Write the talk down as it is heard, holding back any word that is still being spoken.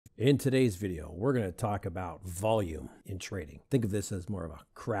In today's video, we're going to talk about volume in trading. Think of this as more of a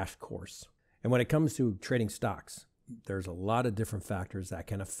crash course. And when it comes to trading stocks, there's a lot of different factors that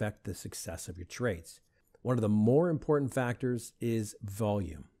can affect the success of your trades. One of the more important factors is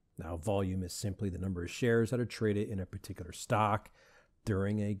volume. Now, volume is simply the number of shares that are traded in a particular stock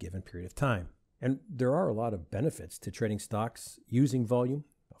during a given period of time. And there are a lot of benefits to trading stocks using volume.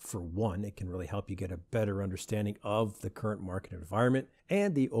 For one, it can really help you get a better understanding of the current market environment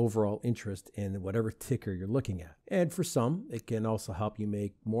and the overall interest in whatever ticker you're looking at. And for some, it can also help you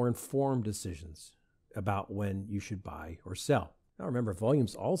make more informed decisions about when you should buy or sell. Now remember, volume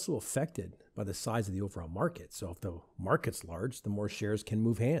is also affected by the size of the overall market. So if the market's large, the more shares can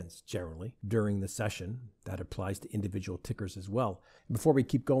move hands generally during the session. That applies to individual tickers as well. Before we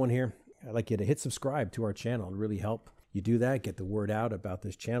keep going here, I'd like you to hit subscribe to our channel and really help you do that, get the word out about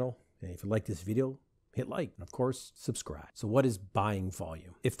this channel. And if you like this video, hit like, and of course, subscribe. So what is buying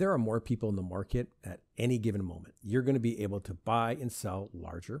volume? If there are more people in the market at any given moment, you're going to be able to buy and sell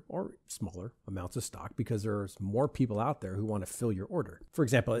larger or smaller amounts of stock because there's more people out there who want to fill your order. For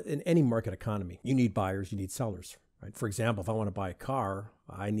example, in any market economy, you need buyers, you need sellers, right? For example, if I want to buy a car,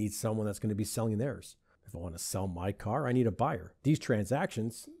 I need someone that's going to be selling theirs. If I want to sell my car, I need a buyer. These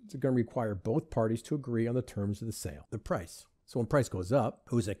transactions are going to require both parties to agree on the terms of the sale, the price. So when price goes up,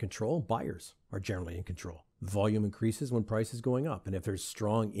 who's in control? Buyers are generally in control. Volume increases when price is going up and if there's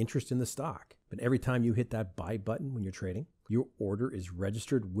strong interest in the stock. But every time you hit that buy button when you're trading, your order is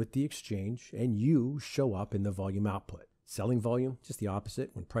registered with the exchange and you show up in the volume output. Selling volume, just the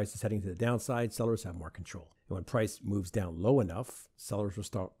opposite. When price is heading to the downside, sellers have more control. And when price moves down low enough, sellers will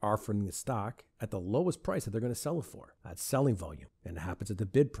start offering the stock at the lowest price that they're going to sell it for. That's selling volume. And it happens at the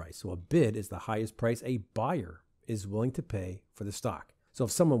bid price. So a bid is the highest price a buyer is willing to pay for the stock. So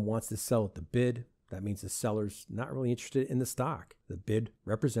if someone wants to sell at the bid, that means the seller's not really interested in the stock. The bid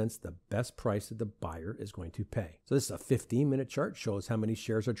represents the best price that the buyer is going to pay. So this is a 15-minute chart, shows how many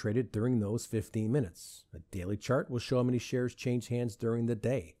shares are traded during those 15 minutes. A daily chart will show how many shares change hands during the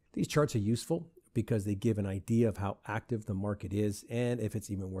day. These charts are useful because they give an idea of how active the market is and if it's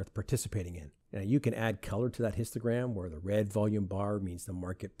even worth participating in. Now you can add color to that histogram where the red volume bar means the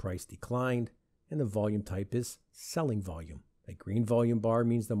market price declined and the volume type is selling volume. A green volume bar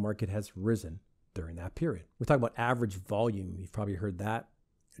means the market has risen during that period. We're talking about average volume. You've probably heard that.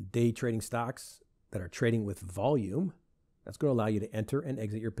 Day trading stocks that are trading with volume, that's going to allow you to enter and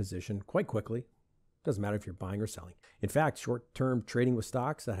exit your position quite quickly. Doesn't matter if you're buying or selling. In fact, short-term trading with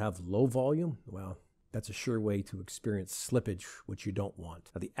stocks that have low volume, well, that's a sure way to experience slippage, which you don't want.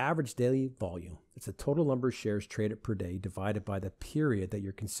 Now, the average daily volume, it's the total number of shares traded per day divided by the period that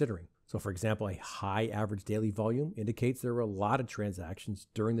you're considering. So for example, a high average daily volume indicates there were a lot of transactions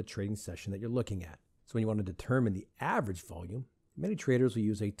during the trading session that you're looking at. So when you want to determine the average volume, many traders will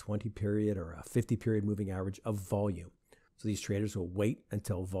use a 20-period or a 50-period moving average of volume. So these traders will wait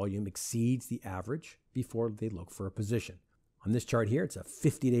until volume exceeds the average before they look for a position. On this chart here, it's a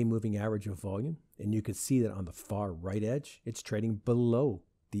 50-day moving average of volume, and you can see that on the far right edge, it's trading below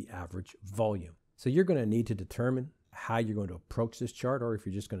the average volume. So you're going to need to determine how you're going to approach this chart or if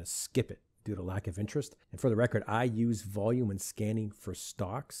you're just going to skip it due to lack of interest. And for the record, I use volume when scanning for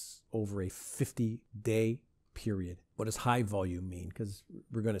stocks over a 50-day period. What does high volume mean? Because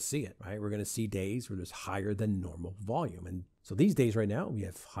we're going to see it, right? We're going to see days where there's higher than normal volume. And so these days right now, we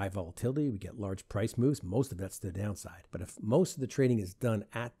have high volatility, we get large price moves. Most of that's to the downside. But if most of the trading is done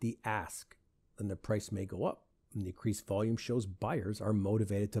at the ask, then the price may go up. And the increased volume shows buyers are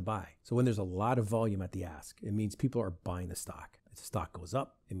motivated to buy. So when there's a lot of volume at the ask, it means people are buying the stock. If the stock goes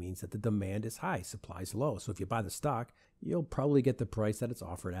up, it means that the demand is high, supply is low. So if you buy the stock, you'll probably get the price that it's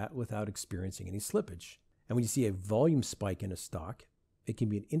offered at without experiencing any slippage. And when you see a volume spike in a stock, it can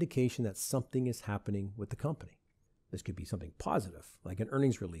be an indication that something is happening with the company. This could be something positive, like an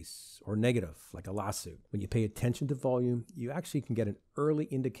earnings release, or negative, like a lawsuit. When you pay attention to volume, you actually can get an early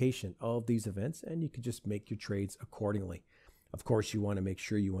indication of these events, and you can just make your trades accordingly. Of course, you want to make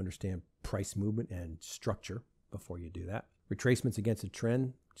sure you understand price movement and structure before you do that. Retracements against a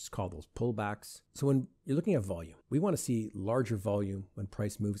trend, just call those pullbacks. So when you're looking at volume, we want to see larger volume when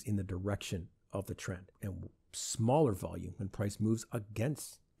price moves in the direction of the trend, and smaller volume when price moves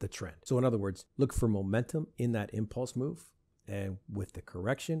against the trend. So in other words, look for momentum in that impulse move. And with the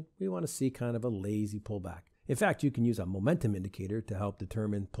correction, we want to see kind of a lazy pullback. In fact, you can use a momentum indicator to help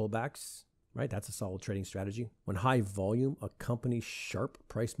determine pullbacks, right? That's a solid trading strategy. When high volume accompanies sharp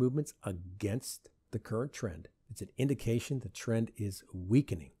price movements against the current trend, it's an indication the trend is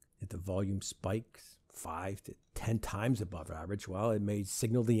weakening. If the volume spikes 5 to 10 times above average, well, it may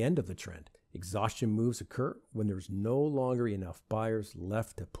signal the end of the trend. Exhaustion moves occur when there's no longer enough buyers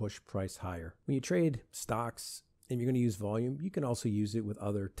left to push price higher. When you trade stocks and you're going to use volume, you can also use it with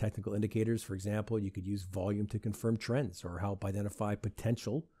other technical indicators. For example, you could use volume to confirm trends or help identify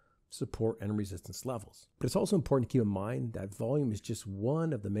potential support and resistance levels. But it's also important to keep in mind that volume is just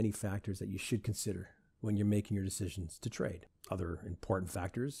one of the many factors that you should consider when you're making your decisions to trade. Other important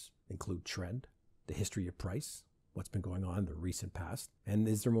factors include trend, the history of price, what's been going on in the recent past, and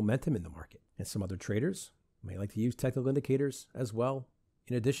is there momentum in the market? And some other traders may like to use technical indicators as well,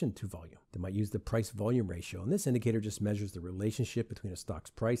 in addition to volume. They might use the price-volume ratio, and this indicator just measures the relationship between a stock's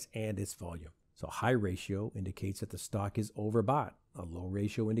price and its volume. So a high ratio indicates that the stock is overbought. A low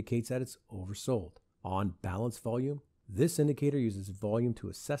ratio indicates that it's oversold. On balance volume, this indicator uses volume to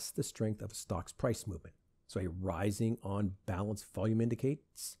assess the strength of a stock's price movement. So a rising on balance volume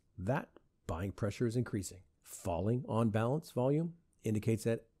indicates that buying pressure is increasing. Falling on balance volume indicates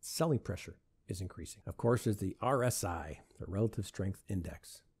that selling pressure is increasing. Of course, there's the RSI, the Relative Strength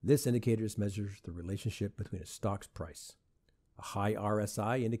Index. This indicator measures the relationship between a stock's price. A high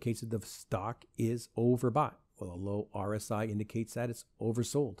RSI indicates that the stock is overbought, while a low RSI indicates that it's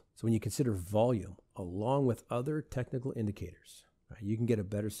oversold. So when you consider volume along with other technical indicators, you can get a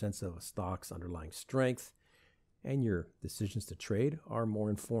better sense of a stock's underlying strength, and your decisions to trade are more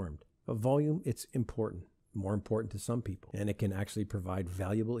informed. But volume, it's important. More important to some people, and it can actually provide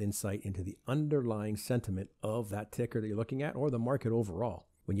valuable insight into the underlying sentiment of that ticker that you're looking at or the market overall.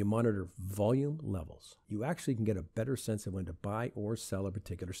 When you monitor volume levels, you actually can get a better sense of when to buy or sell a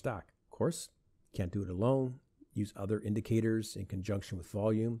particular stock. Of course, you can't do it alone. Use other indicators in conjunction with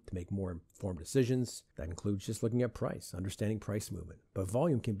volume to make more informed decisions. That includes just looking at price, understanding price movement. But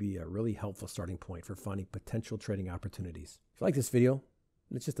volume can be a really helpful starting point for finding potential trading opportunities. If you like this video,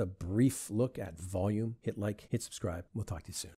 it's just a brief look at volume. Hit like, hit subscribe. We'll talk to you soon.